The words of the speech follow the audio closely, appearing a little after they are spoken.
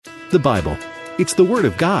The Bible. It's the Word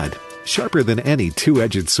of God, sharper than any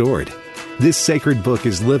two-edged sword. This sacred book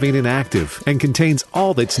is living and active and contains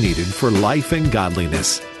all that's needed for life and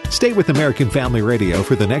godliness. Stay with American Family Radio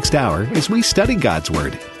for the next hour as we study God's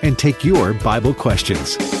Word and take your Bible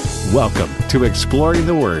questions. Welcome to Exploring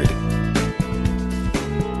the Word.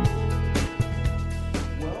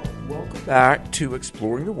 Back to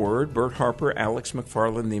Exploring the Word. Bert Harper, Alex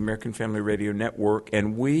McFarland, the American Family Radio Network,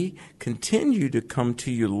 and we continue to come to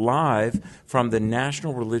you live from the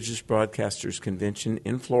National Religious Broadcasters Convention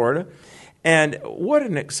in Florida. And what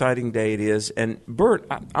an exciting day it is. And Bert,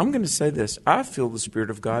 I'm going to say this. I feel the Spirit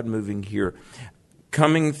of God moving here.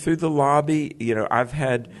 Coming through the lobby, I've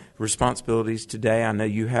had responsibilities today. I know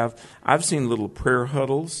you have. I've seen little prayer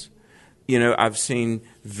huddles. I've seen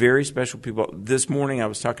very special people. This morning I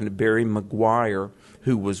was talking to Barry McGuire,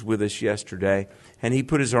 who was with us yesterday, and he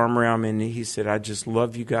put his arm around me and he said, I just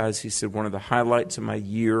love you guys. He said, one of the highlights of my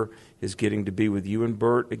year is getting to be with you and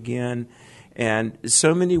Bert again. And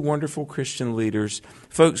so many wonderful Christian leaders.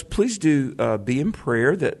 Folks, please do be in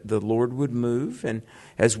prayer that the Lord would move. And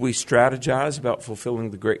as we strategize about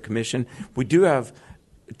fulfilling the Great Commission, we do have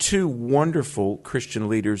two wonderful Christian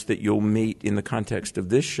leaders that you'll meet in the context of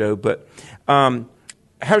this show. But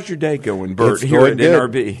how's your day going, Bert, here at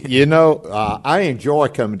NRB? I enjoy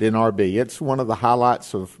coming to NRB. It's one of the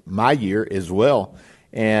highlights of my year as well.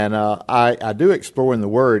 And I do Exploring the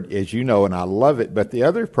Word, as you know, and I love it. But the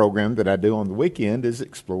other program that I do on the weekend is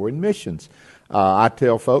Exploring Missions. I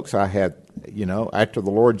tell folks I had, after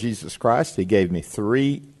the Lord Jesus Christ, He gave me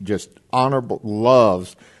 3 just honorable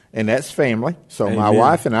loves. And that's family. So Amen. My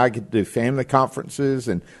wife and I get to do family conferences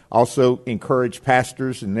and also encourage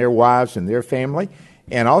pastors and their wives and their family.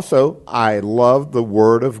 And also, I love the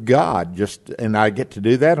Word of God, and I get to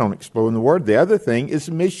do that on Exploring the Word. The other thing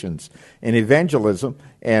is missions and evangelism,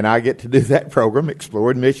 and I get to do that program,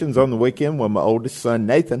 Exploring Missions, on the weekend with my oldest son,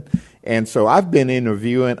 Nathan. And so I've been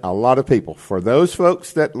interviewing a lot of people. For those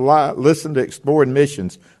folks that listen to Exploring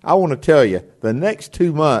Missions, I want to tell you, the next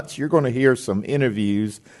 2 months, you're going to hear some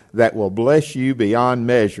interviews that will bless you beyond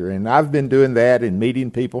measure. And I've been doing that and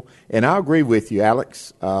meeting people. And I agree with you,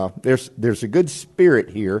 Alex. There's a good spirit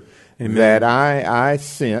here Amen. That I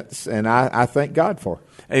sense, and I thank God for.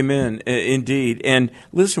 Amen. Indeed. And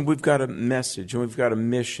listen, we've got a message, and we've got a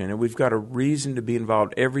mission, and we've got a reason to be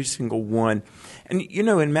involved, every single one. And,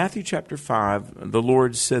 in Matthew chapter 5, the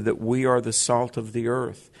Lord said that we are the salt of the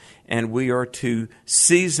earth. And we are to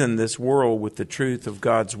season this world with the truth of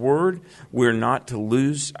God's Word. We're not to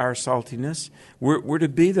lose our saltiness. We're to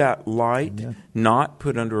be that light, not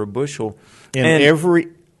put under a bushel.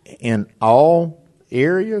 In all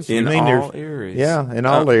areas? In all areas. Yeah, in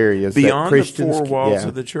all areas. Beyond the 4 walls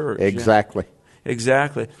of the church. Exactly. Yeah.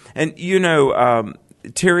 Exactly. And,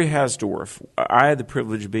 Terri Hasdorff, I had the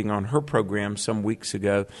privilege of being on her program some weeks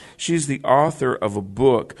ago. She's the author of a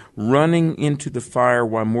book, Running into the Fire,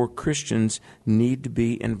 Why More Christians Need to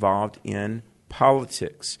Be Involved in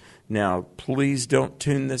Politics. Now, please don't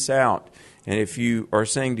tune this out. And if you are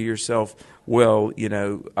saying to yourself, well,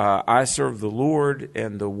 I serve the Lord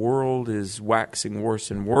and the world is waxing worse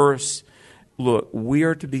and worse, look, we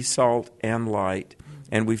are to be salt and light.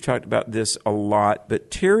 And we've talked about this a lot,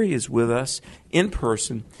 but Terri is with us in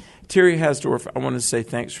person. Terri Hasdorff, I want to say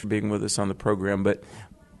thanks for being with us on the program, but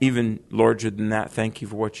even larger than that, thank you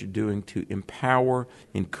for what you're doing to empower,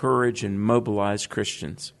 encourage, and mobilize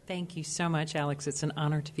Christians. Thank you so much, Alex. It's an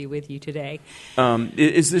honor to be with you today.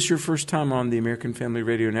 Is this your first time on the American Family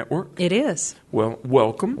Radio Network? It is. Well,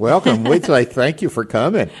 welcome. Welcome. We'd say thank you for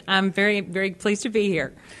coming. I'm very, very pleased to be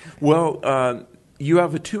here. Well, you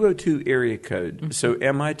have a 202 area code, mm-hmm. So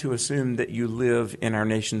am I to assume that you live in our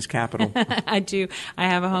nation's capital? I do. I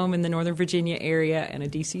have a home in the Northern Virginia area and a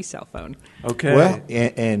D.C. cell phone. Okay. Well,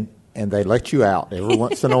 and they let you out every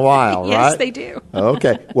once in a while, yes, right? Yes, they do.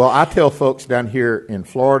 Okay. Well, I tell folks down here in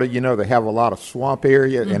Florida, they have a lot of swamp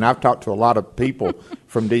area, and I've talked to a lot of people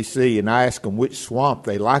from D.C., and I ask them which swamp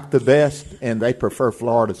they like the best, and they prefer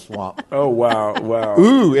Florida swamp. Oh, wow.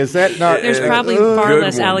 Ooh, is that not? There's probably far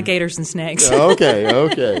less alligators and snakes.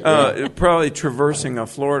 Okay. Probably traversing a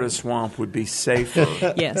Florida swamp would be safer.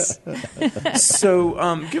 Yes.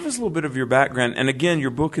 So give us a little bit of your background. And again,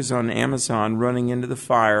 your book is on Amazon, Running into the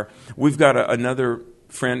Fire. We've got another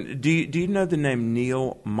friend. Do you know the name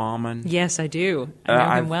Neil Mauman? Yes, I do. I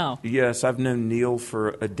know him well. Yes, I've known Neil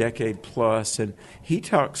for a decade plus, and he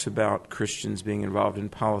talks about Christians being involved in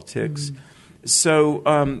politics. So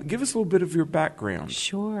give us a little bit of your background.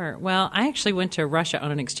 Sure. Well, I actually went to Russia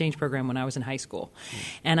on an exchange program when I was in high school,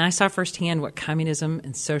 and I saw firsthand what communism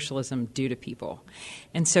and socialism do to people.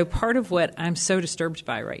 And so part of what I'm so disturbed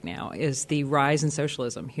by right now is the rise in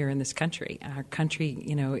socialism here in this country. Our country,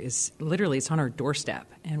 is literally, it's on our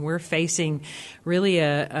doorstep, and we're facing really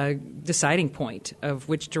a deciding point of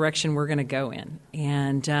which direction we're going to go in.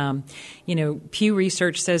 And, Pew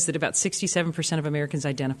Research says that about 67% of Americans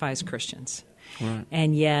identify as Christians. Right.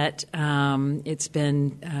 And yet it's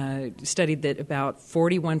been studied that about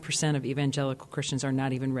 41% of evangelical Christians are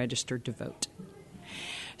not even registered to vote.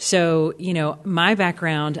 So, my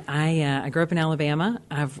background, I grew up in Alabama.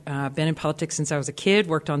 I've been in politics since I was a kid,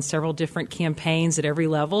 worked on several different campaigns at every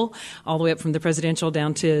level, all the way up from the presidential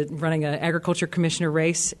down to running an agriculture commissioner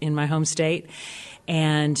race in my home state.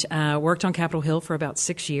 And worked on Capitol Hill for about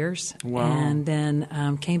 6 years. Wow. And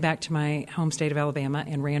then came back to my home state of Alabama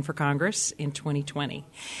and ran for Congress in 2020.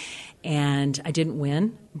 And I didn't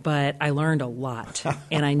win, but I learned a lot.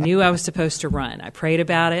 And I knew I was supposed to run. I prayed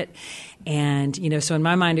about it. And, so in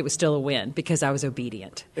my mind, it was still a win because I was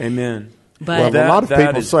obedient. Amen. But a lot of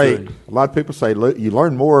people say you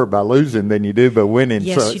learn more by losing than you do by winning.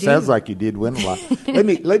 Yes, so it sounds like you did win a lot.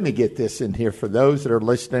 Let me get this in here for those that are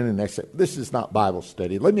listening and they say, this is not Bible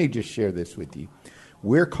study. Let me just share this with you.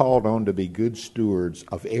 We're called on to be good stewards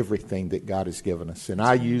of everything that God has given us. And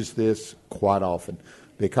I use this quite often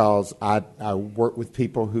because I work with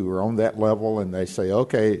people who are on that level and they say,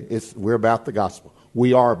 okay, we're about the gospel.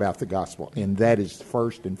 We are about the gospel, and that is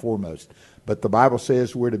first and foremost. But the Bible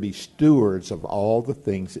says we're to be stewards of all the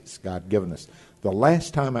things that God given us. The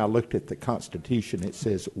last time I looked at the Constitution, it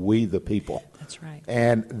says we the people. That's right.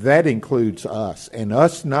 And that includes us. And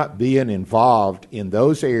us not being involved in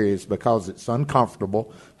those areas because it's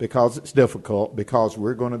uncomfortable, because it's difficult, because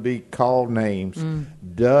we're going to be called names,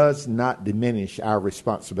 does not diminish our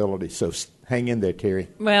responsibility. So hang in there, Terry.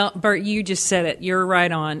 Well, Bert, you just said it. You're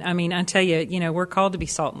right on. I mean, I tell you, we're called to be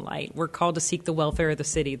salt and light. We're called to seek the welfare of the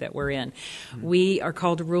city that we're in. We are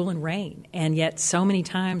called to rule and reign. And yet so many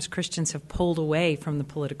times Christians have pulled away from the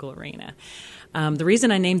political arena. The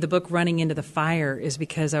reason I named the book Running Into the Fire is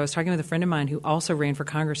because I was talking with a friend of mine who also ran for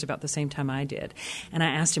Congress about the same time I did. And I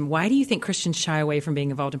asked him, why do you think Christians shy away from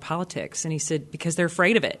being involved in politics? And he said, because they're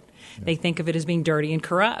afraid of it. Yeah. They think of it as being dirty and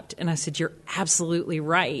corrupt. And I said, you're absolutely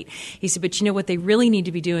right. He said, but what they really need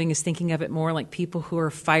to be doing is thinking of it more like people who are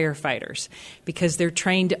firefighters, because they're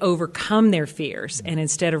trained to overcome their fears. And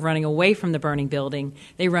instead of running away from the burning building,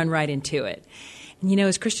 they run right into it. And,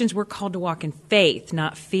 as Christians, we're called to walk in faith,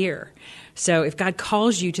 not fear. So if God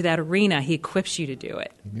calls you to that arena, he equips you to do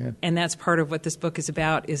it. Amen. And that's part of what this book is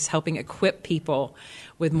about, is helping equip people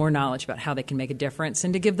with more knowledge about how they can make a difference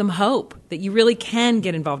and to give them hope that you really can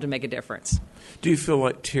get involved and make a difference. Do you feel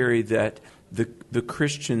like, Terry, that the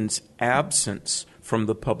Christian's absence from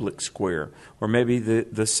the public square, or maybe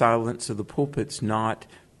the silence of the pulpits not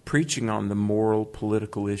preaching on the moral,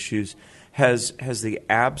 political issues, has the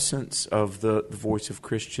absence of the voice of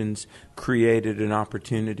Christians created an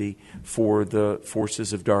opportunity for the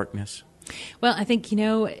forces of darkness? Well, I think,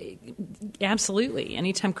 absolutely.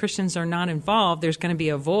 Anytime Christians are not involved, there's going to be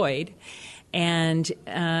a void, and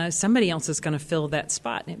somebody else is going to fill that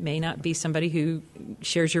spot. It may not be somebody who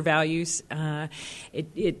shares your values.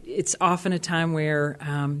 It's often a time where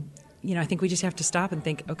I think we just have to stop and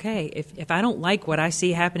think, okay, if I don't like what I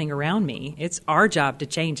see happening around me, it's our job to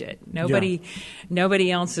change it. Nobody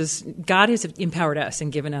else's. God has empowered us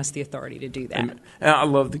and given us the authority to do that. And I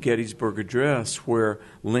love the Gettysburg Address, where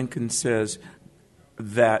Lincoln says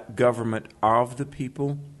that government of the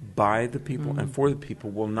people, by the people, and for the people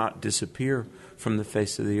will not disappear from the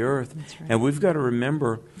face of the earth. That's right. And we've got to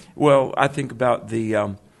remember, I think about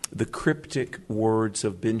the cryptic words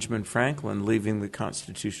of Benjamin Franklin leaving the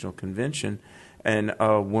Constitutional Convention, and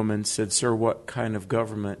a woman said, "Sir, what kind of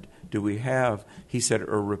government do we have?" He said,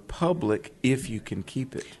 "A republic, if you can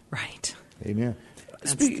keep it." Right. Amen.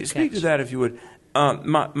 Speak to that, if you would.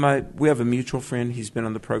 We have a mutual friend. He's been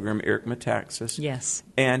on the program, Eric Metaxas. Yes.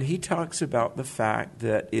 And he talks about the fact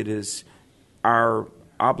that it is our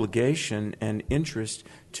obligation and interest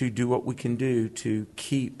to do what we can do to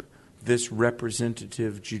keep this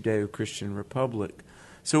representative Judeo-Christian republic.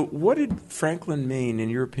 So what did Franklin mean, in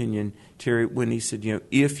your opinion, Terry, when he said,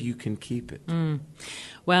 if you can keep it?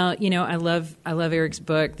 Well, I love Eric's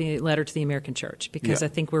book, The Letter to the American Church, because I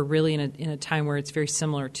think we're really in a time where it's very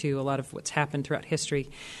similar to a lot of what's happened throughout history.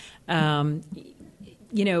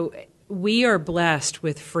 we are blessed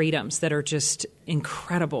with freedoms that are just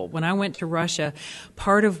incredible. When I went to Russia,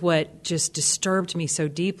 part of what just disturbed me so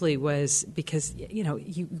deeply was because,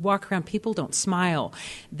 you walk around, people don't smile.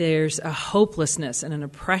 There's a hopelessness and an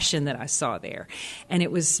oppression that I saw there. And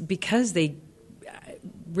it was because they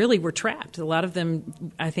really were trapped. A lot of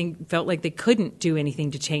them, I think, felt like they couldn't do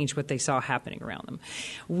anything to change what they saw happening around them.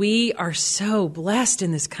 We are so blessed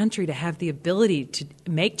in this country to have the ability to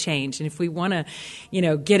make change. And if we want to,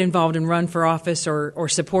 get involved and run for office or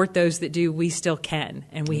support those that do, we still can.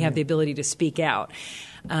 And we have the ability to speak out.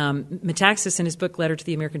 Metaxas, in his book, Letter to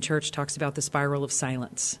the American Church, talks about the spiral of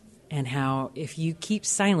silence and how if you keep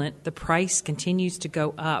silent, the price continues to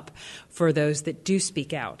go up for those that do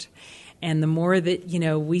speak out. And the more that,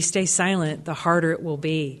 we stay silent, the harder it will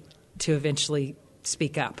be to eventually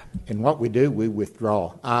speak up. And what we do, we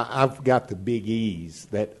withdraw. I've got the big E's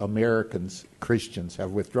that Americans, Christians,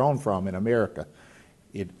 have withdrawn from in America.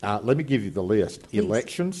 Let me give you the list. Please.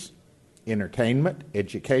 Elections, entertainment,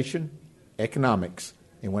 education, economics.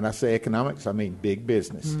 And when I say economics, I mean big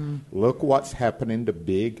business. Look what's happening to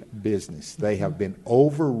big business. They have been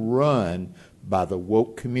overrun by the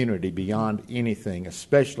woke community beyond anything,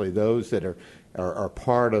 especially those that are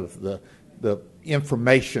part of the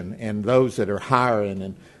information and those that are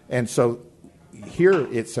hiring. And so here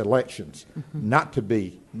it's elections. Not to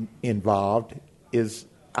be involved is,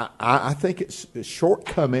 I think it's a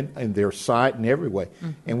shortcoming in their sight in every way.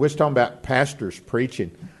 And we're talking about pastors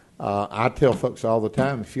preaching. I tell folks all the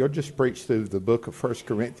time, if you'll just preach through the book of 1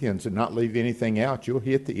 Corinthians and not leave anything out, you'll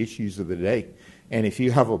hit the issues of the day. And if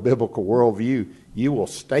you have a biblical worldview, you will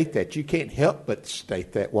state that. You can't help but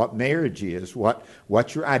state that, what marriage is, what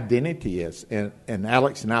your identity is. And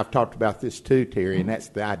Alex and I have talked about this too, Terry, and that's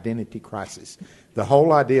the identity crisis. The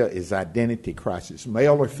whole idea is identity crisis,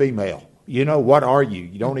 male or female. What are you?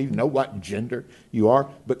 You don't even know what gender you are.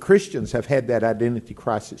 But Christians have had that identity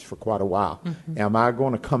crisis for quite a while. Am I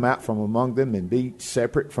going to come out from among them and be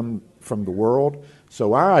separate from the world?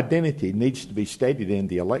 So our identity needs to be stated in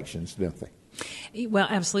the elections, don't they? Well,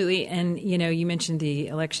 absolutely. And, you mentioned the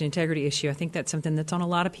election integrity issue. I think that's something that's on a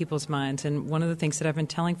lot of people's minds. And one of the things that I've been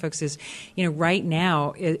telling folks is, right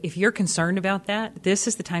now, if you're concerned about that, this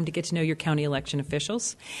is the time to get to know your county election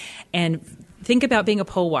officials. And think about being a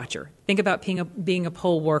poll watcher. Think about being a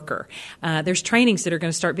poll worker. There's trainings that are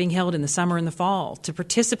going to start being held in the summer and the fall to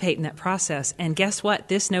participate in that process. And guess what?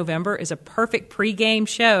 This November is a perfect pregame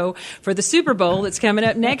show for the Super Bowl that's coming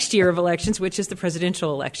up next year of elections, which is the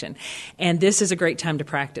presidential election. And this is a great time to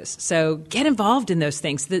practice. So get involved in those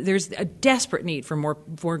things. There's a desperate need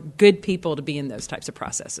for good people to be in those types of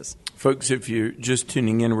processes. Folks, if you're just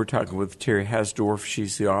tuning in, we're talking with Terri Hasdorff.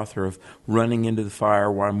 She's the author of Running into the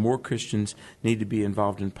Fire, Why More Christians Need to Be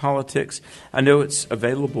Involved in Politics. I know it's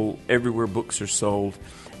available everywhere books are sold.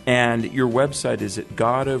 And your website is at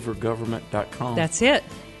godovergovernment.com. That's it.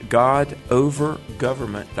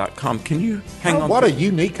 godovergovernment.com. Can you hang on? What a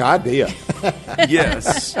unique idea.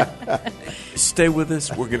 Yes. Stay with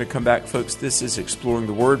us. We're going to come back, folks. This is Exploring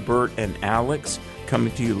the Word. Bert and Alex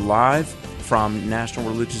coming to you live from National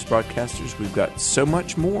Religious Broadcasters. We've got so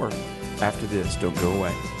much more after this. Don't go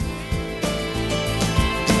away.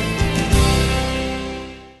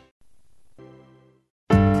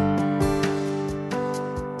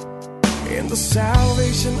 And the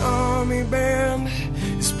Salvation Army band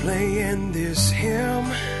is playing this hymn,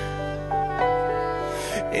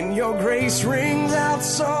 and your grace rings out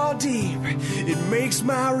so deep, it makes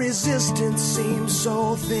my resistance seem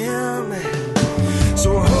so thin.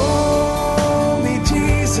 So hold me,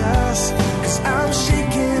 Jesus, 'cause I'm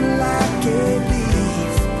shaking like a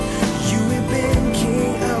leaf. You have been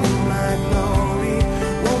King of my glory.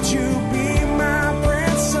 Won't you be my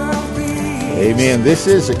Prince of Peace? Amen. This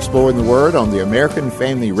is Exploring the Word on the American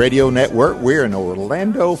Family Radio Network. We're in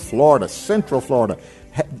Orlando, Florida, Central Florida.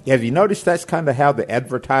 Have you noticed that's kind of how they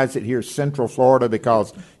advertise it here, Central Florida,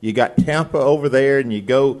 because you got Tampa over there, and you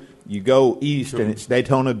go east, and it's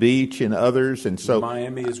Daytona Beach and others, and so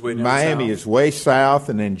Miami is way down Miami south. is way south,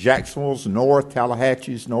 and then Jacksonville's north,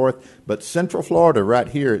 Tallahassee's north, but Central Florida right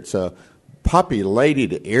here, it's a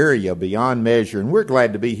populated area beyond measure, and we're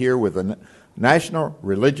glad to be here with a National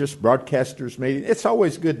Religious Broadcasters meeting. It's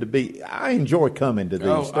always good to be. I enjoy coming to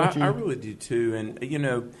these, don't you? I really do too. And,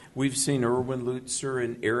 we've seen Erwin Lutzer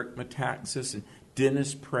and Eric Metaxas and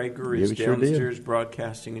Dennis Prager is downstairs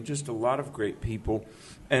broadcasting, and just a lot of great people.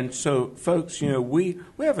 And so, folks, we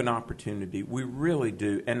have an opportunity. We really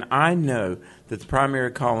do. And I know that the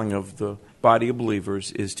primary calling of the body of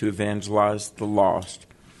believers is to evangelize the lost.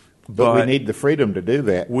 But we need the freedom to do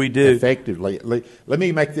that. We do. Effectively. Let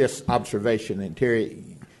me make this observation, and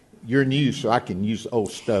Terry, you're new, so I can use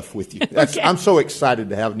old stuff with you. Okay. I'm so excited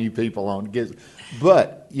to have new people on.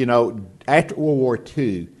 But, after World War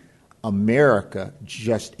II, America,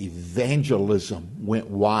 just evangelism went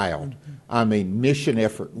wild. I mean, mission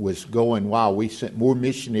effort was going wild. We sent more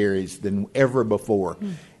missionaries than ever before.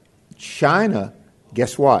 China,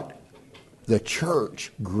 guess what? The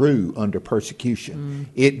church grew under persecution.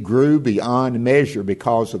 It grew beyond measure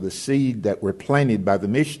because of the seed that were planted by the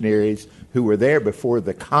missionaries who were there before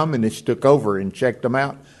the communists took over and checked them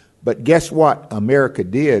out. But guess what America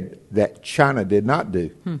did that China did not do?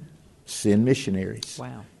 Send missionaries.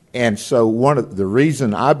 Wow. And so one of the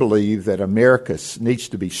reason I believe that America needs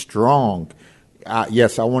to be strong,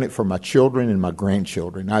 yes, I want it for my children and my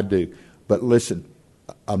grandchildren. I do. But listen,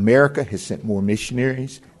 America has sent more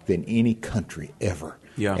missionaries than any country ever.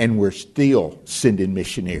 Yeah. And we're still sending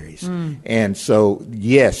missionaries. And so,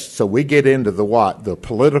 yes, so we get into the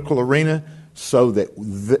political arena so that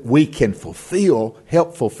we can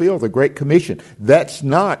help fulfill the Great Commission. That's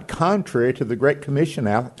not contrary to the Great Commission,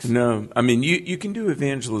 Alex. No. I mean, you can do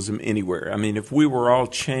evangelism anywhere. I mean, if we were all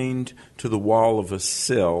chained to the wall of a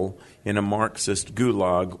cell in a Marxist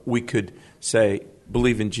gulag, we could say,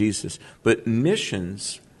 believe in Jesus. But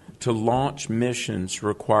to launch missions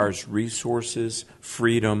requires resources,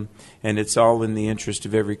 freedom, and it's all in the interest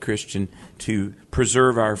of every Christian to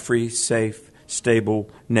preserve our free, safe, stable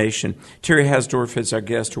nation. Terri Hasdorff is our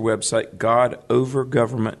guest. Her website,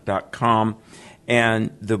 godovergovernment.com,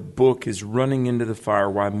 and the book is Running into the Fire,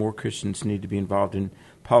 Why More Christians Need to Be Involved in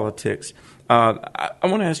Politics. I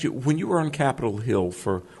want to ask you, when you were on Capitol Hill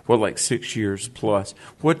for, 6 years plus,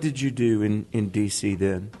 what did you do in D.C.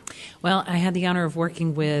 then? Well, I had the honor of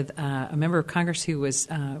working with a member of Congress who was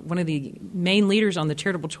one of the main leaders on the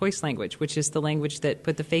charitable choice language, which is the language that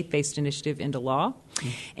put the faith-based initiative into law.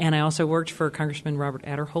 And I also worked for Congressman Robert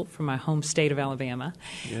Adderholt from my home state of Alabama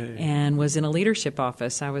and was in a leadership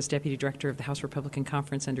office. I was deputy director of the House Republican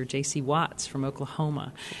Conference under J.C. Watts from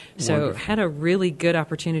Oklahoma. So had a really good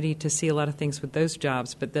opportunity to see a lot of things with those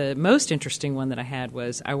jobs. But the most interesting one that I had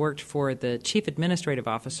was I worked for the chief administrative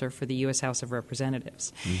officer for the U.S. House of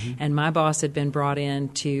Representatives. And my boss had been brought in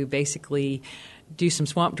to basically do some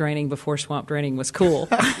swamp draining before swamp draining was cool.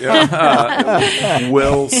 Well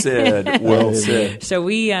said. Well said. So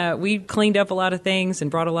we cleaned up a lot of things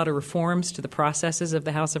and brought a lot of reforms to the processes of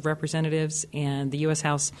the House of Representatives, and the U.S.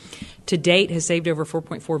 House to date has saved over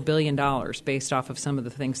 $4.4 billion based off of some of the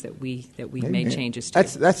things that we made changes to.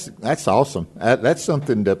 That's awesome. That's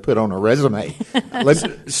something to put on a resume.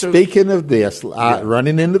 Speaking of this,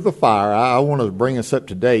 running into the fire, I want to bring us up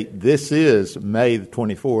to date. This is May the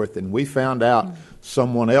 24th, and we found out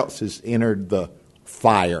someone else has entered the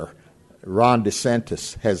fire. Ron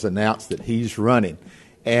DeSantis has announced that he's running.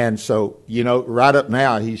 And so, right up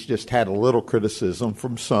now, he's just had a little criticism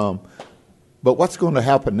from some. But what's going to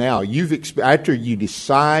happen now? After you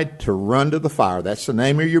decide to run to the fire, that's the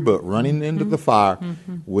name of your book, Running into the Fire.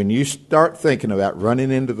 When you start thinking about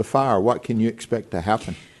running into the fire, what can you expect to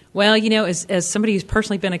happen? Well, as somebody who's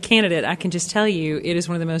personally been a candidate, I can just tell you it is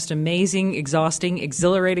one of the most amazing, exhausting,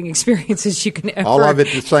 exhilarating experiences you can ever. All of it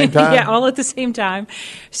at the same time? Yeah, all at the same time.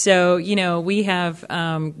 So, we have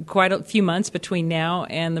quite a few months between now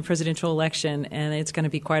and the presidential election, and it's going to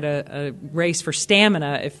be quite a race for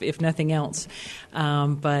stamina, if nothing else.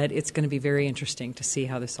 But it's going to be very interesting to see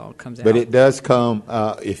how this all comes out. But it does come,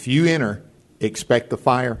 if you enter, expect the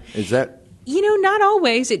fire. Is that? Not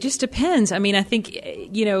always. It just depends. I mean, I think,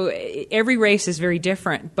 every race is very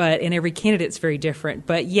different, and every candidate's very different.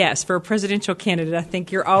 But yes, for a presidential candidate, I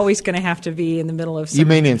think you're always going to have to be in the middle of something. You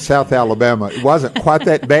mean in South Alabama? It wasn't quite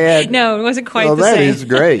that bad? No, it wasn't quite the that same. That is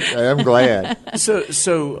great. I'm glad.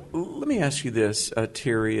 So let me ask you this,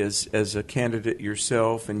 Terri, as a candidate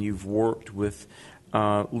yourself, and you've worked with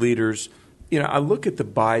leaders. I look at the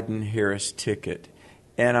Biden-Harris ticket,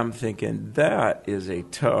 and I'm thinking, that is a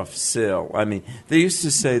tough sell. I mean, they used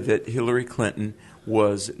to say that Hillary Clinton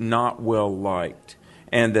was not well liked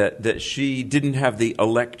and that she didn't have the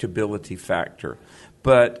electability factor.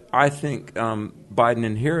 But I think Biden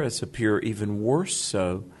and Harris appear even worse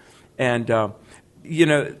so. And,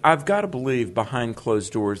 I've got to believe behind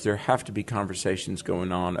closed doors there have to be conversations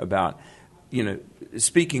going on about,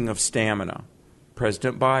 speaking of stamina,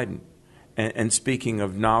 President Biden, and speaking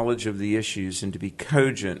of knowledge of the issues and to be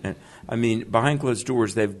cogent. And I mean, behind closed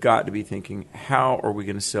doors, they've got to be thinking, how are we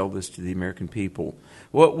going to sell this to the American people?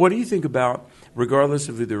 What do you think about, regardless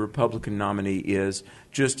of who the Republican nominee is,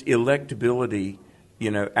 just electability,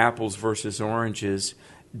 apples versus oranges?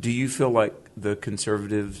 Do you feel like the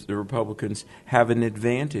conservatives, the Republicans, have an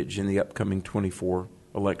advantage in the upcoming 24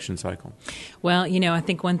 election cycle? Well, I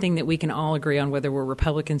think one thing that we can all agree on, whether we're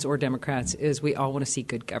Republicans or Democrats, is we all want to see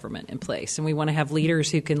good government in place. And we want to have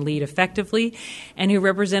leaders who can lead effectively and who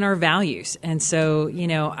represent our values. And so,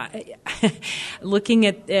 looking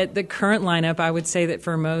at the current lineup, I would say that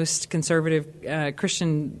for most conservative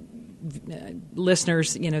Christian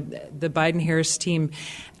listeners, the Biden-Harris team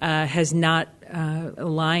has not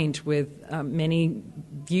aligned with many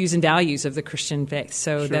views and values of the Christian faith.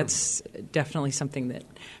 So That's definitely something that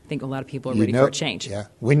I think a lot of people are ready for a change. Yeah.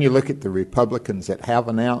 When you look at the Republicans that have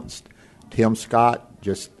announced, Tim Scott,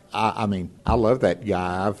 I love that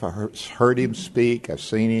guy. I've heard him speak. I've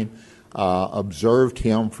seen him, observed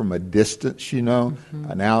him from a distance,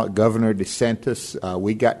 Now Governor DeSantis,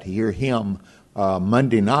 we got to hear him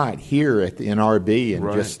Monday night here at the NRB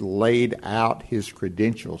and just laid out his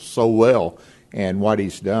credentials so well and what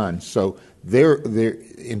he's done. So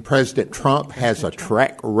and President Trump has a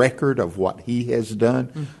track record of what he has done.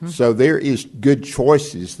 Mm-hmm. So there is good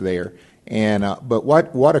choices there. And but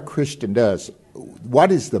what a Christian does,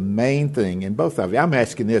 what is the main thing? And both of you, I'm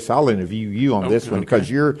asking this. I'll interview you on this one because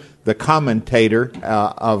you're the commentator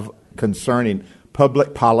of concerning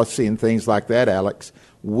public policy and things like that, Alex.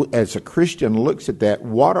 As a Christian looks at that,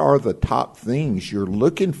 what are the top things you're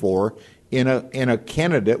looking for in a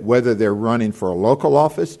candidate, whether they're running for a local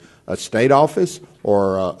office, a state office,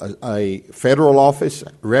 or a federal office,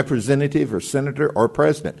 representative or senator or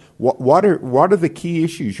president? What are the key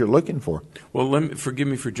issues you're looking for? Well, forgive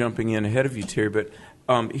me for jumping in ahead of you, Terri, but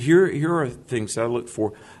here are things I look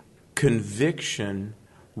for: conviction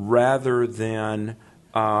rather than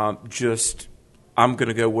just I'm going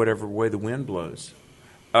to go whatever way the wind blows.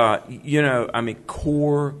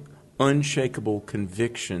 Core, unshakable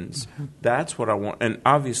convictions. Mm-hmm. That's what I want. And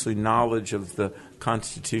obviously knowledge of the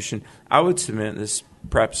Constitution. I would submit this,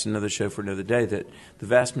 perhaps another show for another day, that the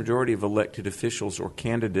vast majority of elected officials or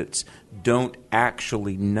candidates don't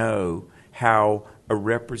actually know how a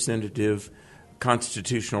representative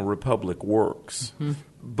constitutional republic works. Mm-hmm.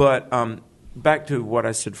 But back to what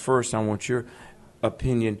I said first, I want your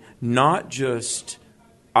opinion, not just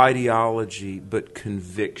ideology, but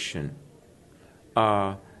conviction.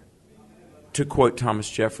 To quote Thomas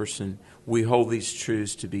Jefferson, we hold these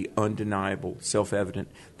truths to be undeniable,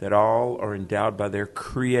 self-evident, that all are endowed by their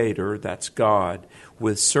Creator, that's God,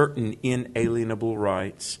 with certain inalienable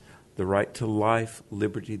rights, the right to life,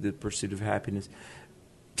 liberty, the pursuit of happiness.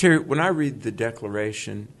 Terri, when I read the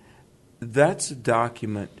Declaration, that's a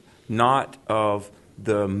document not of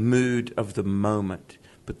the mood of the moment,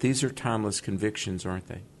 but these are timeless convictions, aren't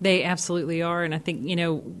they? They absolutely are. And I think,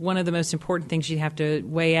 one of the most important things you have to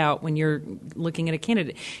weigh out when you're looking at a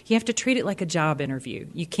candidate, you have to treat it like a job interview.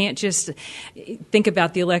 You can't just think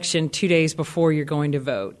about the election 2 days before you're going to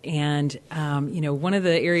vote. And, one of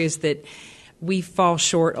the areas that we fall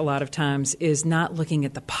short a lot of times is not looking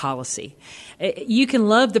at the policy. You can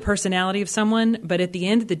love the personality of someone, but at the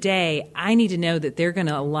end of the day, I need to know that they're going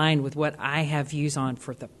to align with what I have views on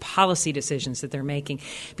for the policy decisions that they're making.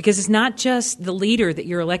 Because it's not just the leader that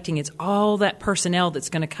you're electing, it's all that personnel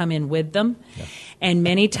that's going to come in with them. Yeah. And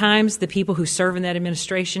many times the people who serve in that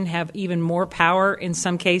administration have even more power in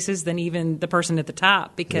some cases than even the person at the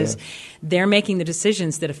top, because they're making the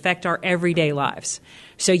decisions that affect our everyday lives.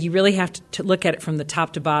 So you really have to look at it from the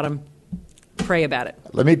top to bottom, pray about it.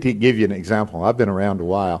 Let me give you an example. I've been around a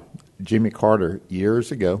while. Jimmy Carter,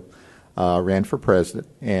 years ago, ran for president,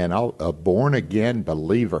 and a born-again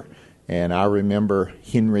believer. And I remember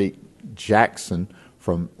Henry Jackson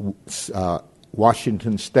from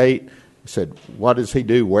Washington State said, what does he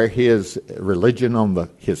do? Wear his religion on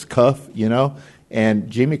his cuff, And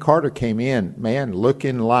Jimmy Carter came in, man,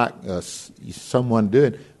 looking like someone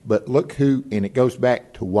doing. But look who, and it goes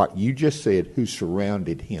back to what you just said, who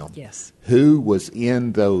surrounded him. Yes. Who was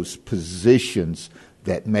in those positions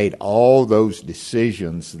that made all those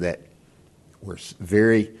decisions that were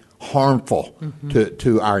very harmful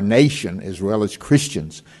to our nation as well as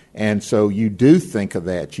Christians. And so you do think of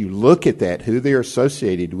that. You look at that, who they're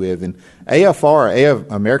associated with. And AFR,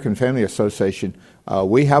 American Family Association,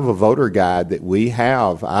 we have a voter guide that we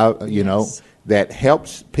have, that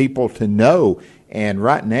helps people to know. And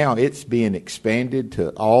right now it's being expanded to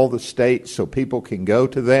all the states so people can go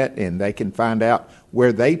to that and they can find out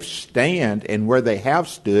where they stand and where they have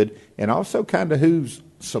stood, and also kind of who's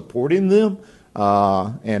supporting them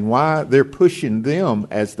and why they're pushing them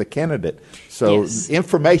as the candidate. So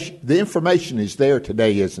the information is there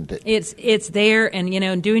today, isn't it? It's there,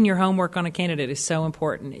 and doing your homework on a candidate is so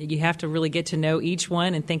important. You have to really get to know each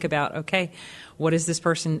one and think about, okay, what is this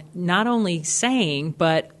person not only saying,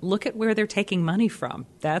 but look at where they're taking money from.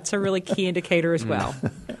 That's a really key indicator as well.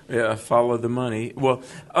 Yeah, follow the money. Well,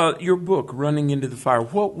 your book, Running into the Fire,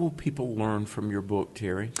 what will people learn from your book,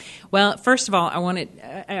 Terri? Well, first of all,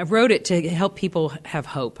 I wrote it to help people have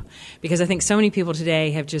hope, because I think so many people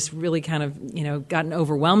today have just really kind of, gotten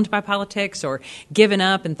overwhelmed by politics or given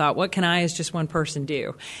up and thought, what can I as just one person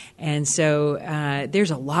do? And so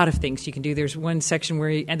there's a lot of things you can do. There's one section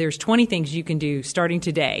where there's 20 things you can do starting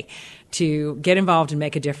today to get involved and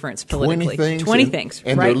make a difference politically. 20 things?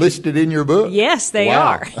 And right? They're listed in your book? Yes, they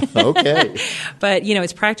are. Okay. But,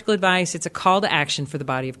 it's practical advice. It's a call to action for the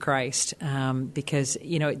body of Christ, because,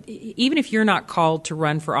 even if you're not called to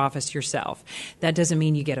run for office yourself, that doesn't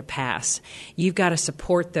mean you get a pass. You've got to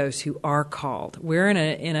support those who are called. We're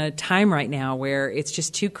in a time right now where it's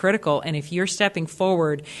just too critical, and if you're stepping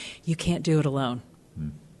forward, you can't do it alone.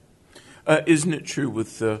 Isn't it true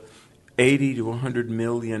with the 80 to 100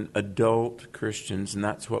 million adult Christians, and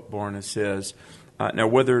that's what Barna says. Now,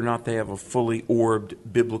 whether or not they have a fully orbed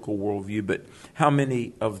biblical worldview, but how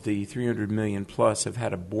many of the 300 million plus have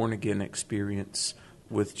had a born-again experience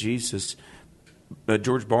with Jesus?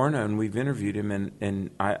 George Barna, and we've interviewed him,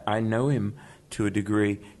 and I know him to a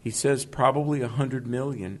degree. He says probably 100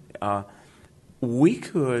 million. We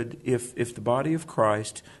could, if the body of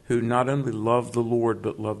Christ, who not only love the Lord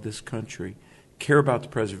but love this country, care about the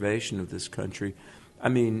preservation of this country. I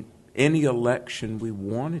mean, any election we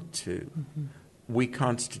wanted to, we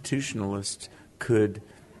constitutionalists could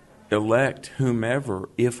elect whomever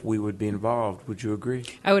if we would be involved. Would you agree?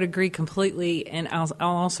 I would agree completely, and I'll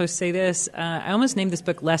also say this. I almost named this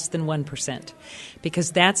book Less Than 1%,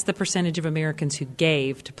 because that's the percentage of Americans who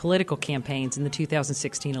gave to political campaigns in the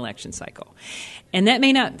 2016 election cycle. And that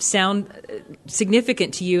may not sound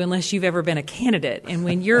significant to you unless you've ever been a candidate. And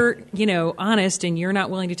when you're, honest and you're not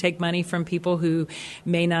willing to take money from people who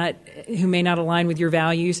may not align with your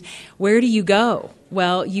values, where do you go?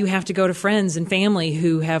 Well, you have to go to friends and family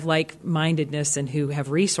who have like-mindedness and who have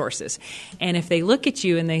resources. And if they look at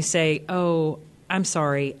you and they say, "Oh, I'm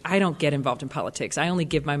sorry, I don't get involved in politics. I only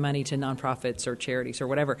give my money to nonprofits or charities or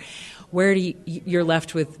whatever," where do you're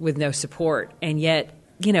left with no support. And yet,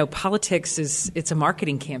 politics it's a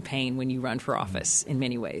marketing campaign when you run for office in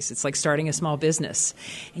many ways. It's like starting a small business,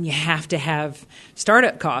 and you have to have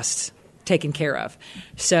startup costs taken care of.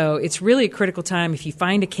 So it's really a critical time. If you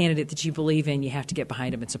find a candidate that you believe in, you have to get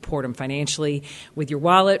behind them and support them financially, with your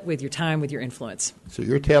wallet, with your time, with your influence. So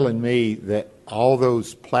you're telling me that all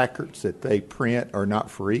those placards that they print are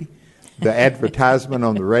not free? The advertisement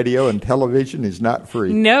on the radio and television is not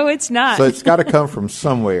free? No, it's not. So it's got to come from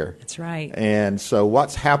somewhere. That's right. And so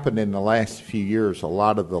what's happened in the last few years, a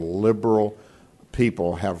lot of the liberal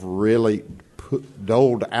people have really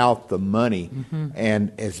doled out the money, and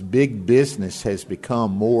as big business has become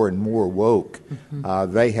more and more woke,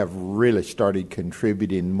 they have really started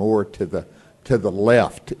contributing more to the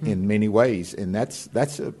left in many ways, and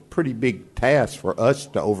that's a pretty big task for us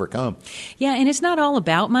to overcome. Yeah, and it's not all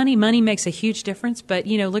about money. Money makes a huge difference, but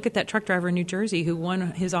look at that truck driver in New Jersey who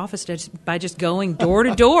won his office by just going door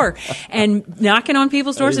to door and knocking on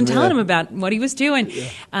people's doors and telling them about what he was doing.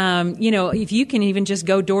 Yeah. If you can even just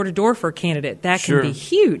go door to door for a candidate, that can be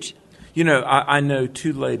huge. I know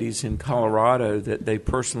two ladies in Colorado that they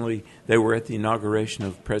were at the inauguration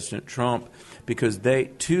of President Trump, because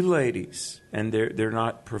two ladies, and they're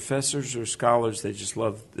not professors or scholars, they just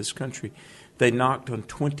love this country. They knocked on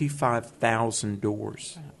 25,000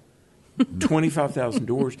 doors. 25,000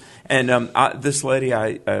 doors. And this lady,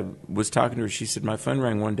 I was talking to her, she said, my phone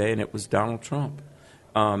rang one day and it was Donald Trump.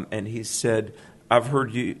 And he said, I've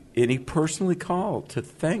heard you, and he personally called to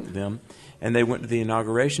thank them, and they went to the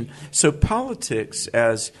inauguration. So politics,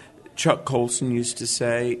 as Chuck Colson used to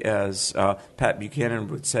say, as Pat Buchanan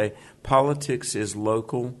would say, politics is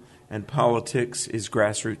local and politics is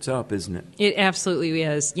grassroots up, isn't it? It absolutely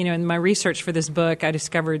is. In my research for this book, I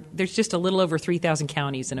discovered there's just a little over 3,000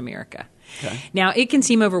 counties in America. Okay. Now, it can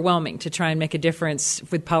seem overwhelming to try and make a difference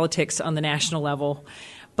with politics on the national level,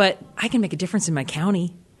 but I can make a difference in my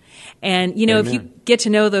county. And, Amen. If you get to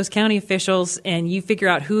know those county officials and you figure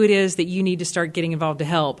out who it is that you need to start getting involved to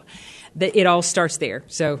help, that it all starts there.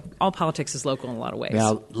 So all politics is local in a lot of ways.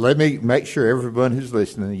 Now, let me make sure everyone who's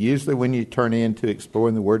listening, usually when you turn into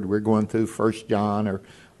Exploring the Word, we're going through 1 John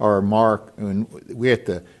or Mark, and we're at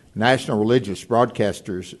the National Religious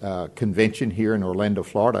Broadcasters Convention here in Orlando,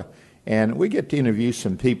 Florida, and we get to interview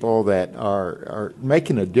some people that are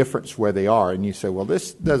making a difference where they are. And you say, well,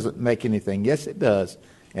 this doesn't make anything. Yes, it does.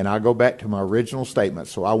 And I go back to my original statement.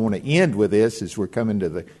 So I want to end with this as we're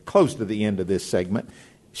coming close to the end of this segment.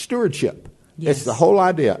 Stewardship. Yes. It's the whole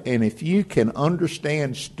idea. And if you can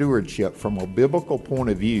understand stewardship from a biblical point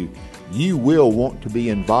of view, you will want to be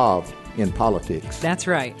involved in politics. That's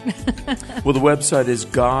right. Well, the website is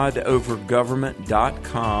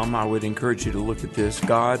godovergovernment.com. I would encourage you to look at this,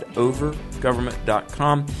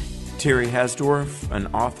 godovergovernment.com. Terri Hasdorff, an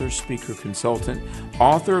author, speaker, consultant,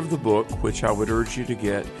 author of the book, which I would urge you to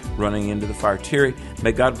get, Running into the Fire. Terri,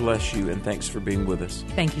 may God bless you, and thanks for being with us.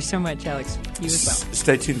 Thank you so much, Alex. You as well.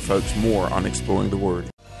 Stay tuned, folks. More on Exploring the Word.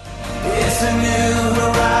 It's a new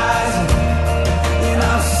horizon, and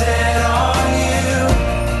I'm set on you,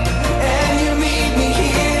 and you meet me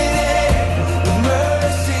here today with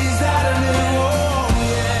mercies that are new. Oh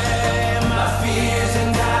yeah, my fears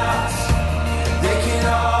and doubts, they can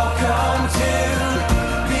all come true,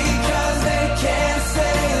 because they can't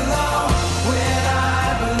stay long when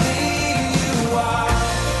I believe you are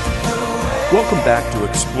the way. Welcome back to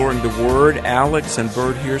Exploring the Word. Alex and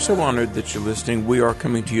Bert here. So honored that you're listening. We are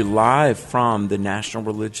coming to you live from the National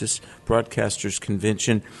Religious Broadcasters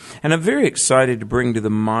Convention. And I'm very excited to bring to the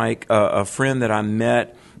mic a friend that I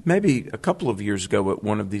met maybe a couple of years ago at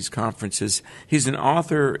one of these conferences. He's an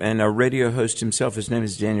author and a radio host himself. His name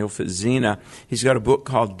is Daniel Fazzina. He's got a book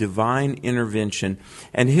called Divine Intervention.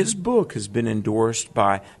 And his book has been endorsed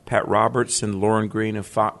by Pat Roberts and Lauren Green of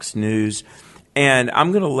Fox News. And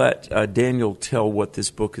I'm going to let Daniel tell what this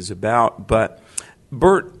book is about. But,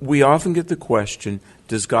 Bert, we often get the question,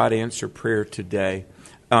 does God answer prayer today?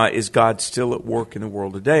 Is God still at work in the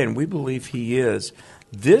world today? And we believe He is.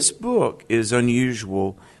 This book is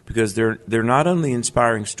unusual because they're not only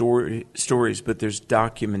inspiring stories, but there's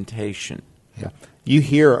documentation. Yeah. You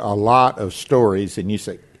hear a lot of stories, and you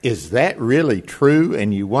say, is that really true?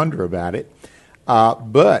 And you wonder about it.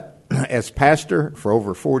 But as pastor for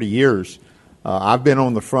over 40 years, I've been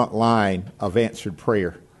on the front line of answered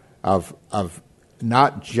prayer, of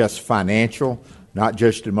not just financial, not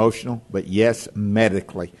just emotional, but yes,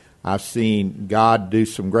 medically. I've seen God do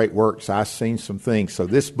some great works. I've seen some things. So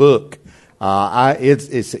this book,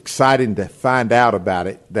 it's exciting to find out about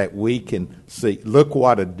it, that we can see, look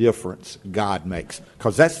what a difference God makes.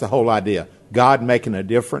 Because that's the whole idea, God making a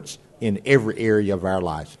difference in every area of our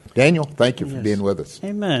lives. Daniel, thank you for being with us.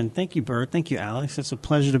 Amen. Thank you, Bert. Thank you, Alex. It's a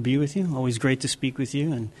pleasure to be with you. Always great to speak with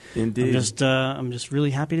you. And Indeed. I'm just really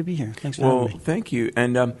happy to be here. Thanks for having me. Well, thank you.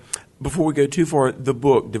 And before we go too far, the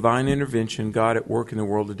book, Divine Intervention, God at Work in the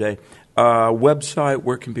World Today, website,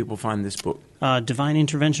 where can people find this book?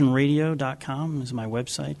 DivineInterventionRadio.com is my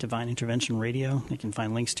website, Divine Intervention Radio. You can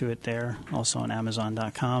find links to it there, also on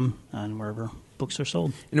Amazon.com and wherever books are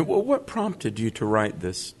sold. And what prompted you to write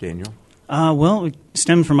this, Daniel? Well, it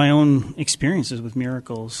stemmed from my own experiences with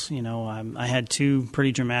miracles. You know, I had two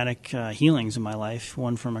pretty dramatic healings in my life,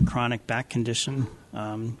 one from a chronic back condition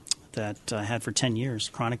that I had for 10 years,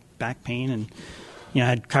 chronic back pain, and I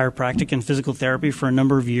had chiropractic and physical therapy for a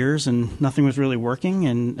number of years, and nothing was really working.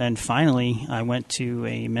 And finally, I went to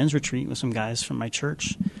a men's retreat with some guys from my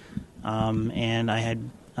church, and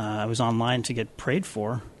I was online to get prayed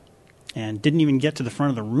for, and didn't even get to the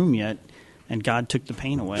front of the room yet, and God took the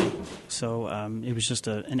pain away. So it was just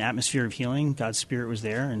an atmosphere of healing. God's Spirit was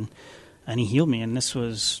there, and He healed me. And this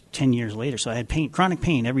was 10 years later. So I had chronic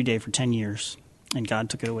pain every day for 10 years, and God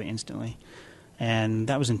took it away instantly. And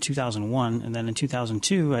that was in 2001. And then in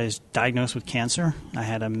 2002, I was diagnosed with cancer. I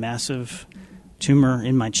had a massive tumor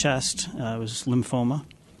in my chest. It was lymphoma.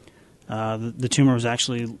 The tumor was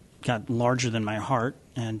actually got larger than my heart,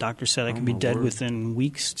 and doctors said I could be dead within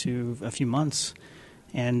weeks to a few months.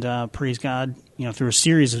 And praise God, through a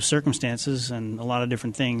series of circumstances and a lot of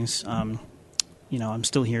different things, I'm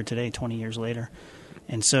still here today, 20 years later.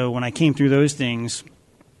 And so when I came through those things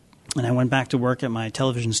and I went back to work at my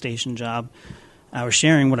television station job, I was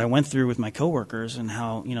sharing what I went through with my coworkers and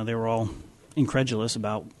how, they were all incredulous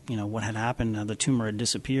about, what had happened, how the tumor had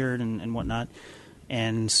disappeared and whatnot.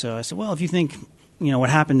 And so I said, well, if you think, what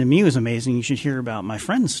happened to me was amazing, you should hear about my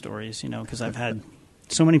friends' stories, because I've had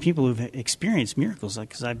so many people who've experienced miracles,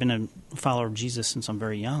 because I've been a follower of Jesus since I'm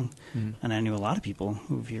very young, and I knew a lot of people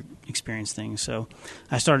who've experienced things. So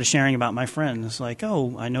I started sharing about my friends, like,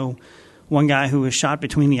 I know one guy who was shot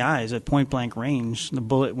between the eyes at point-blank range. The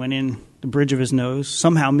bullet went in the bridge of his nose,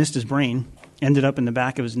 somehow missed his brain, ended up in the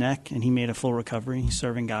back of his neck, and he made a full recovery. He's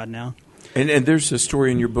serving God now. And there's a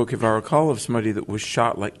story in your book, if I recall, of somebody that was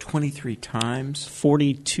shot like 23 times?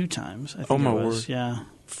 42 times, I think it was. Word. Yeah,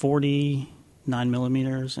 40...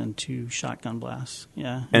 9mm and 2 shotgun blasts.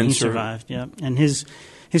 Yeah, and he survived. Yeah, and his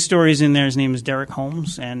story's in there. His name is Derek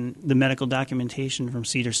Holmes, and the medical documentation from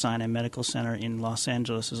Cedars-Sinai Medical Center in Los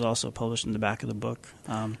Angeles is also published in the back of the book.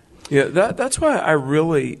 That's why I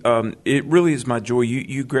really, it really is my joy.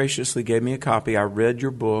 You graciously gave me a copy. I read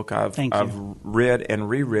your book. I've read and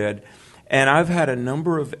reread. And I've had a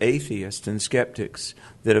number of atheists and skeptics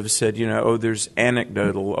that have said, there's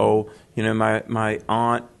anecdotal. My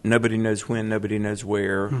aunt, nobody knows when, nobody knows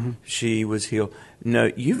where, she was healed.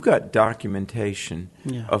 No, you've got documentation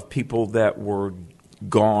of people that were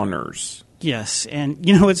goners. Yes, and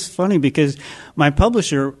it's funny because my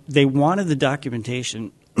publisher, they wanted the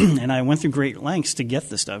documentation, and I went through great lengths to get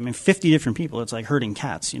this stuff. I mean, 50 different people. It's like herding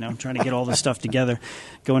cats, trying to get all this stuff together,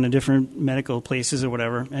 going to different medical places or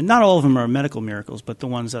whatever. And not all of them are medical miracles, but the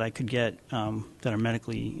ones that I could get that are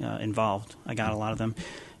medically involved, I got a lot of them.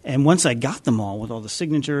 And once I got them all with all the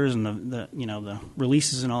signatures and the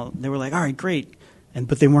releases and all, they were like, all right, great,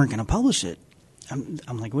 but they weren't going to publish it.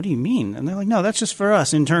 I'm like, what do you mean? And they're like, no, that's just for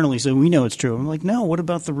us internally, so we know it's true. I'm like, no, what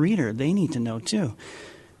about the reader? They need to know too.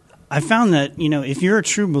 I found that, if you're a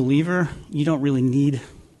true believer, you don't really need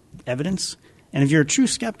evidence. And if you're a true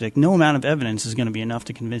skeptic, no amount of evidence is going to be enough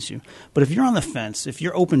to convince you. But if you're on the fence, if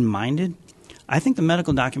you're open-minded, I think the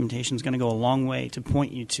medical documentation is going to go a long way to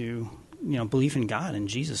point you to belief in God and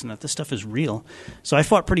Jesus and that this stuff is real. So I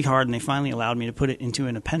fought pretty hard, and they finally allowed me to put it into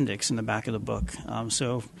an appendix in the back of the book.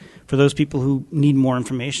 So for those people who need more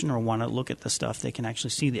information or want to look at the stuff, they can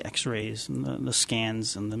actually see the x-rays and the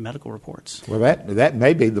scans and the medical reports. Well, that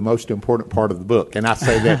may be the most important part of the book, and I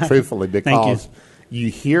say that truthfully because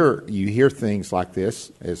you hear things like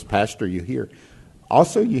this as pastor. You hear,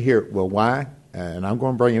 well, why? And I'm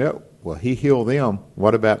going to bring it up. Well, he healed them.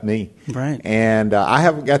 What about me? Right. And I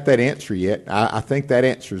haven't got that answer yet. I think that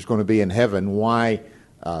answer is going to be in heaven. Why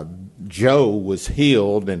Joe was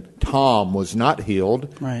healed and Tom was not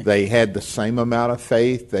healed. Right. They had the same amount of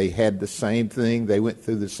faith. They had the same thing. They went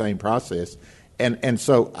through the same process. And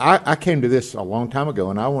so I came to this a long time ago,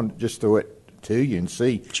 and I want to just throw it to you and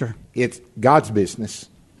see. Sure. It's God's business.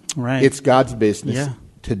 Right. It's God's business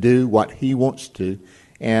to do what he wants to.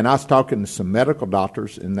 And I was talking to some medical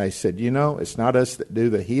doctors, and they said, it's not us that do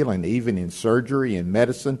the healing, even in surgery and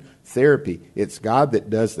medicine, therapy. It's God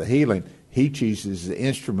that does the healing. He chooses the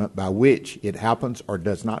instrument by which it happens or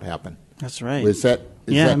does not happen. That's right. Is that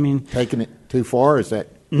taking it too far? Is that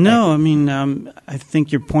No, I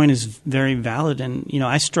think your point is very valid. And,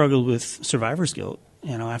 I struggled with survivor's guilt,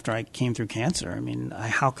 after I came through cancer.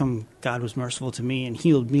 How come God was merciful to me and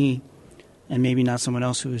healed me and maybe not someone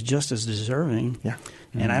else who was just as deserving? Yeah.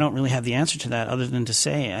 And I don't really have the answer to that other than to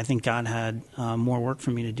say I think God had more work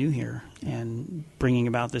for me to do here. And bringing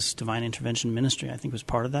about this divine intervention ministry, I think, was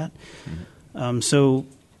part of that. So,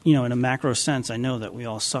 in a macro sense, I know that we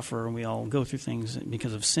all suffer and we all go through things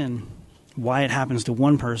because of sin. Why it happens to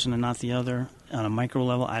one person and not the other on a micro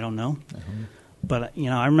level, I don't know. But,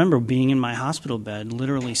 I remember being in my hospital bed,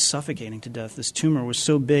 literally suffocating to death. This tumor was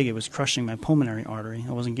so big it was crushing my pulmonary artery.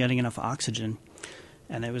 I wasn't getting enough oxygen.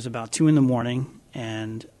 And it was about 2 a.m,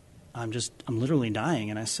 and I'm literally dying.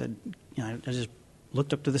 And I said, I just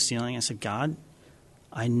looked up to the ceiling. I said, God,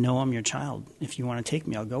 I know I'm your child. If you want to take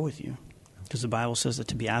me, I'll go with you. Because the Bible says that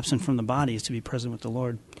to be absent from the body is to be present with the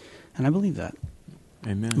Lord. And I believe that.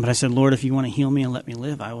 Amen. But I said, Lord, if you want to heal me and let me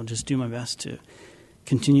live, I will just do my best to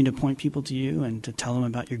continue to point people to you and to tell them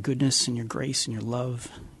about your goodness and your grace and your love,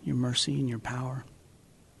 your mercy and your power.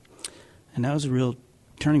 And that was a real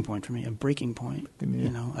turning point for me, a breaking point.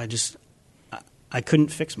 Amen. I couldn't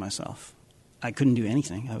fix myself. I couldn't do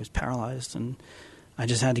anything. I was paralyzed, and I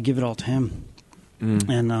just had to give it all to him.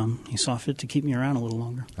 And he saw fit to keep me around a little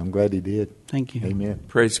longer. I'm glad he did. Thank you. Amen.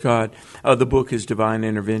 Praise God. The book is Divine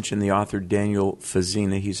Intervention. The author, Daniel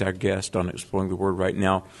Fazzina, he's our guest on Exploring the Word right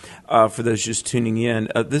now. For those just tuning in,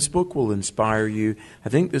 this book will inspire you. I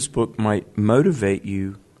think this book might motivate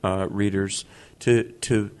you, readers,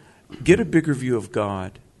 to get a bigger view of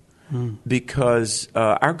God. Because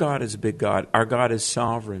our God is a big God. Our God is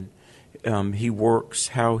sovereign. He works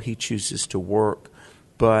how he chooses to work.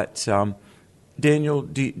 But, Daniel,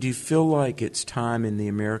 do you feel like it's time in the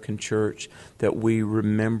American church that we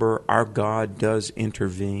remember our God does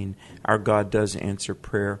intervene, our God does answer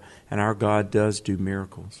prayer, and our God does do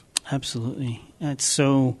miracles? Absolutely. It's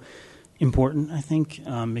so important, I think,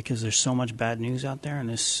 because there's so much bad news out there, and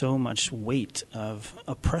there's so much weight of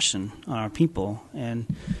oppression on our people.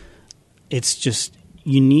 And it's just,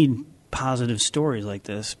 you need positive stories like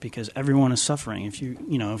this because everyone is suffering.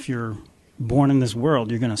 If you're born in this world,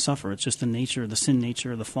 you're going to suffer. It's just the sin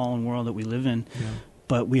nature of the fallen world that we live in. Yeah.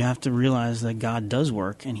 But we have to realize that God does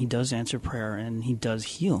work, and he does answer prayer, and he does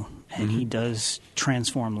heal, and he does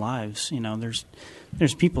transform lives.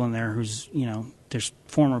 There's people in there who's, there's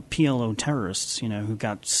former PLO terrorists, who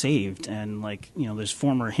got saved, and there's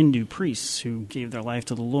former Hindu priests who gave their life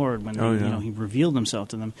to the Lord when he revealed himself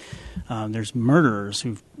to them. There's murderers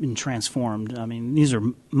who've been transformed. These are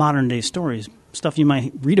modern day stories, stuff you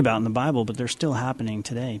might read about in the Bible, but they're still happening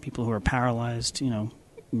today. People who are paralyzed,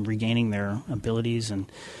 regaining their abilities.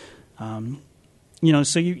 And,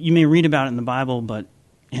 so you may read about it in the Bible, but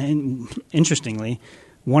interestingly,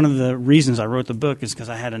 one of the reasons I wrote the book is because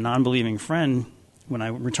I had a non-believing friend. When I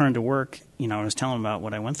returned to work, I was telling him about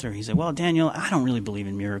what I went through. He said, well, Daniel, I don't really believe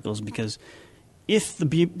in miracles because if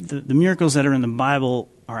the miracles that are in the Bible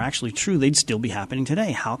are actually true, they'd still be happening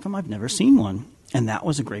today. How come I've never seen one? And that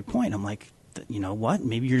was a great point. I'm like, you know what?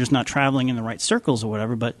 Maybe you're just not traveling in the right circles or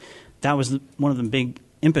whatever, but that was one of the big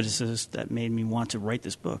impetuses that made me want to write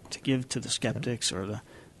this book, to give to the skeptics or the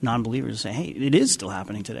non-believers, say, hey, it is still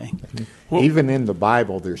happening today. Well, even in the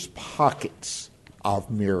Bible, there's pockets of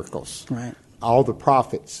miracles. Right. All the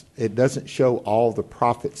prophets, it doesn't show all the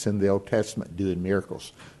prophets in the Old Testament doing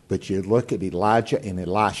miracles, but you look at Elijah and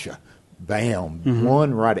Elisha, bam,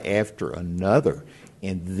 one right after another.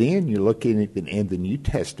 And then you look in the New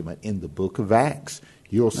Testament, in the book of Acts,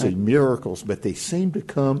 you'll see miracles, but they seem to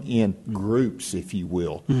come in groups, if you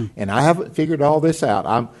will. And I haven't figured all this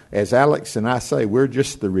out. As Alex and I say, we're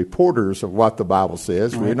just the reporters of what the Bible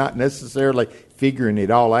says. We're not necessarily figuring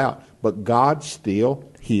it all out, but God still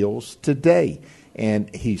heals today,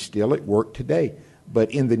 and He's still at work today.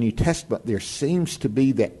 But in the New Testament, there seems to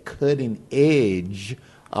be that cutting edge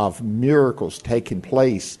of miracles taking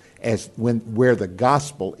place where the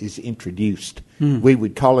gospel is introduced. We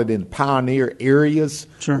would call it in pioneer areas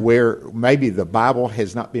where maybe the Bible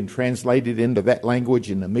has not been translated into that language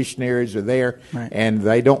and the missionaries are there and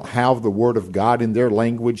they don't have the Word of God in their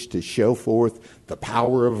language to show forth the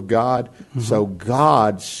power of God. So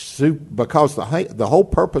God, because the whole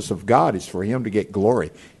purpose of God is for Him to get glory.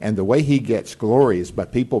 And the way He gets glory is by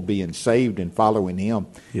people being saved and following Him.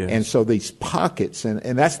 Yes. And so these pockets,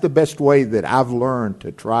 and that's the best way that I've learned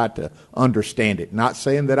to try to understand it. Not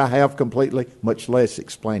saying that I have completely, much less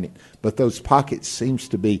explain it. But those pockets seems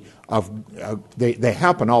to be they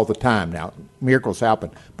happen all the time now. Miracles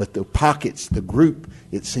happen, but the pockets, the group,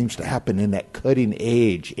 it seems to happen in that cutting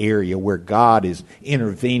edge area where God is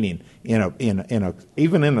intervening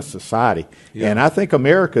even in a society. Yeah. And I think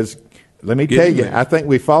America's. Let me tell you, I think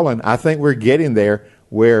we've fallen. I think we're getting there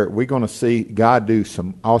where we're going to see God do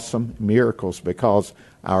some awesome miracles because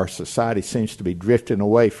our society seems to be drifting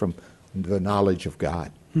away from the knowledge of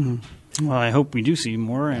God. Well, I hope we do see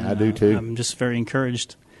more. And, I do too. I'm just very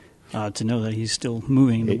encouraged to know that He's still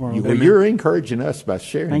moving the world. You're encouraging us by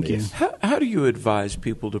sharing this. Thank you. How do you advise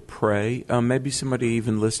people to pray? Maybe somebody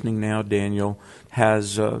even listening now, Daniel,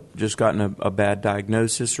 has just gotten a bad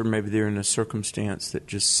diagnosis, or maybe they're in a circumstance that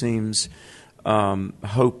just seems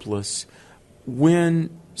hopeless.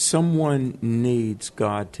 When someone needs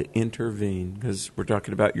God to intervene, because we're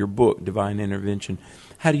talking about your book, Divine Intervention,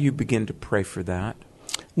 how do you begin to pray for that?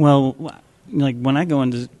 Well, like when I go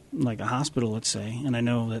into like a hospital, let's say, and I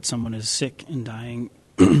know that someone is sick and dying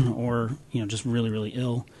or, just really, really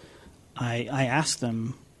ill, I ask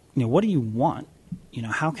them, what do you want?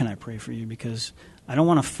 How can I pray for you? Because I don't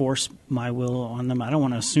want to force my will on them. I don't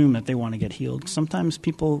want to assume that they want to get healed. Sometimes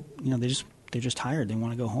people, they're just tired. They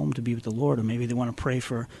want to go home to be with the Lord, or maybe they want to pray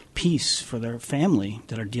for peace for their family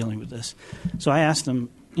that are dealing with this. So I ask them,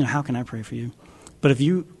 how can I pray for you? But if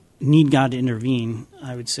you need God to intervene,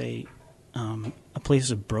 I would say a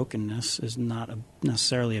place of brokenness is not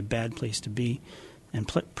necessarily a bad place to be. And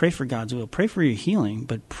pray for God's will. Pray for your healing,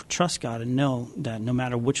 but trust God and know that no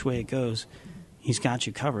matter which way it goes, He's got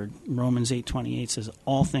you covered. Romans 8:28 says,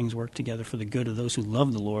 all things work together for the good of those who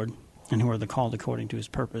love the Lord and who are the called according to His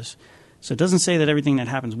purpose. So it doesn't say that everything that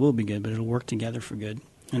happens will be good, but it'll work together for good.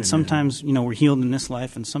 And Amen. Sometimes, we're healed in this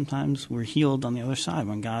life, and sometimes we're healed on the other side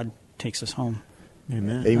when God takes us home.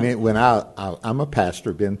 Amen. Amen. When I'm a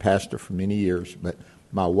pastor, been pastor for many years, but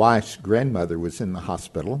my wife's grandmother was in the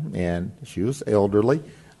hospital, and she was elderly,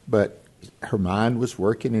 but her mind was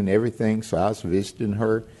working and everything, so I was visiting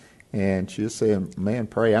her, and she was saying, man,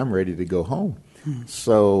 pray, I'm ready to go home.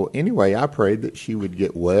 So anyway, I prayed that she would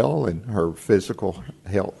get well and her physical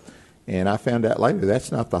health. And I found out later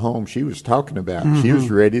that's not the home she was talking about. She was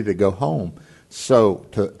ready to go home, so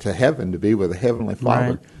to heaven, to be with the Heavenly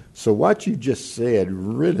Father. Right. So what you just said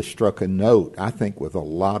really struck a note, I think, with a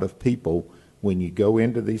lot of people. When you go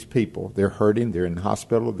into these people, they're hurting, they're in the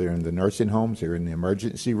hospital, they're in the nursing homes, they're in the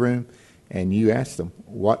emergency room, and you ask them,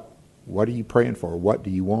 what are you praying for? What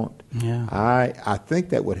do you want? Yeah. I think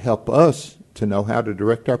that would help us to know how to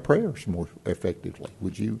direct our prayers more effectively.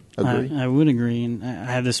 Would you agree? I would agree. And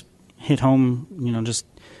I had this hit home, just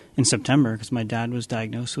in September, because my dad was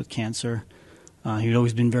diagnosed with cancer. He'd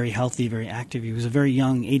always been very healthy, very active. He was a very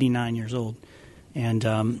young, 89 years old.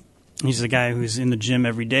 And he's a guy who's in the gym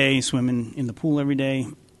every day, swimming in the pool every day.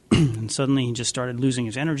 and suddenly he just started losing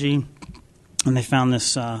his energy, and they found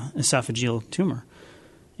this esophageal tumor.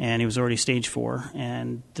 And he was already stage 4,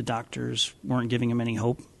 and the doctors weren't giving him any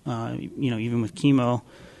hope, even with chemo.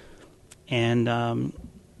 And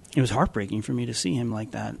it was heartbreaking for me to see him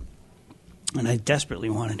like that. And I desperately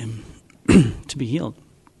wanted him to be healed.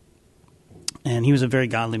 And he was a very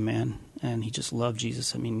godly man, and he just loved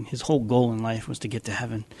Jesus. I mean, his whole goal in life was to get to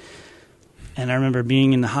heaven. And I remember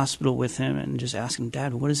being in the hospital with him and just asking him,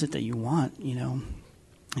 Dad, what is it that you want? And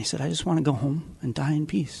he said, I just want to go home and die in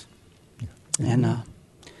peace. Mm-hmm. And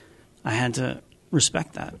I had to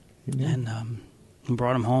respect that. Mm-hmm. And we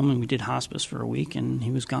brought him home, and we did hospice for a week, and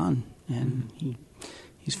he was gone. And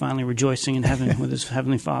he's finally rejoicing in heaven with his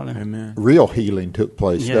Heavenly Father. Amen. Real healing took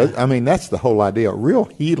place. Yeah. I mean, that's the whole idea. Real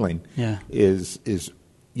healing is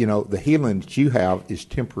the healing that you have is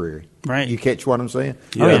temporary. Right. You catch what I'm saying?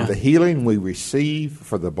 Yeah. Oh, yeah. The healing we receive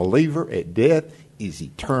for the believer at death is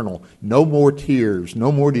eternal. No more tears,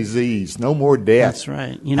 no more disease, no more death. That's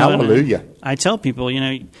right. Hallelujah. I tell people,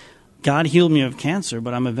 God healed me of cancer,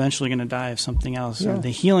 but I'm eventually going to die of something else. Yeah. The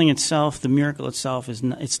healing itself, the miracle itself,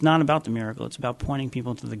 it's not about the miracle. It's about pointing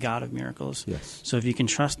people to the God of miracles. Yes. So if you can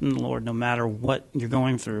trust in the Lord, no matter what you're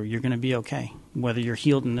going through, you're going to be okay, whether you're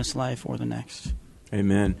healed in this life or the next.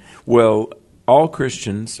 Amen. Well, all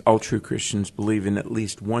Christians, all true Christians, believe in at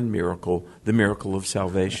least one miracle, the miracle of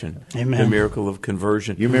salvation. Amen. The miracle of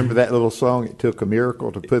conversion. You remember that little song, It Took a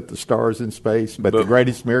Miracle to Put the Stars in Space, but the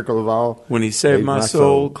greatest miracle of all? When he saved my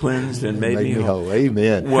soul, cleansed, and made me whole.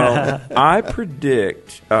 Amen. Well, I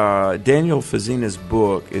predict Daniel Fazzina's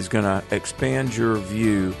book is going to expand your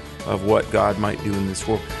view of what God might do in this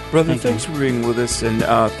world. Brother, thanks for being with us, and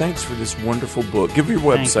thanks for this wonderful book. Give your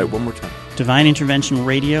website one more time.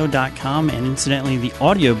 DivineInterventionRadio.com, and incidentally, the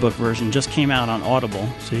audiobook version just came out on Audible,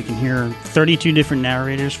 so you can hear 32 different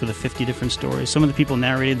narrators for the 50 different stories. Some of the people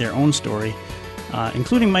narrated their own story,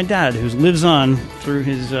 including my dad, who lives on through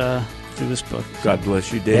his through this book. God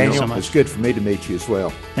bless you, Daniel. Thank you so much. It's good for me to meet you as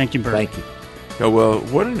well. Thank you, Bert. Thank you. Oh, well,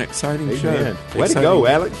 what an exciting show. Way to go,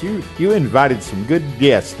 Alex. You invited some good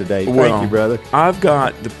guests today. Thank you, brother. I've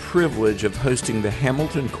got the privilege of hosting the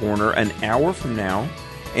Hamilton Corner an hour from now,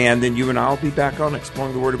 and then you and I will be back on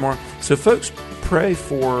Exploring the Word tomorrow. So, folks, pray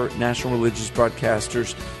for National Religious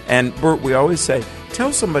Broadcasters. And, Bert, we always say,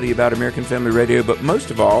 tell somebody about American Family Radio, but most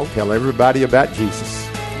of all, tell everybody about Jesus.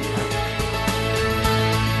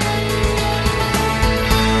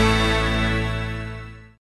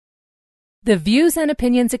 The views and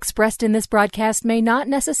opinions expressed in this broadcast may not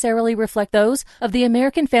necessarily reflect those of the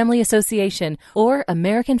American Family Association or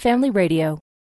American Family Radio.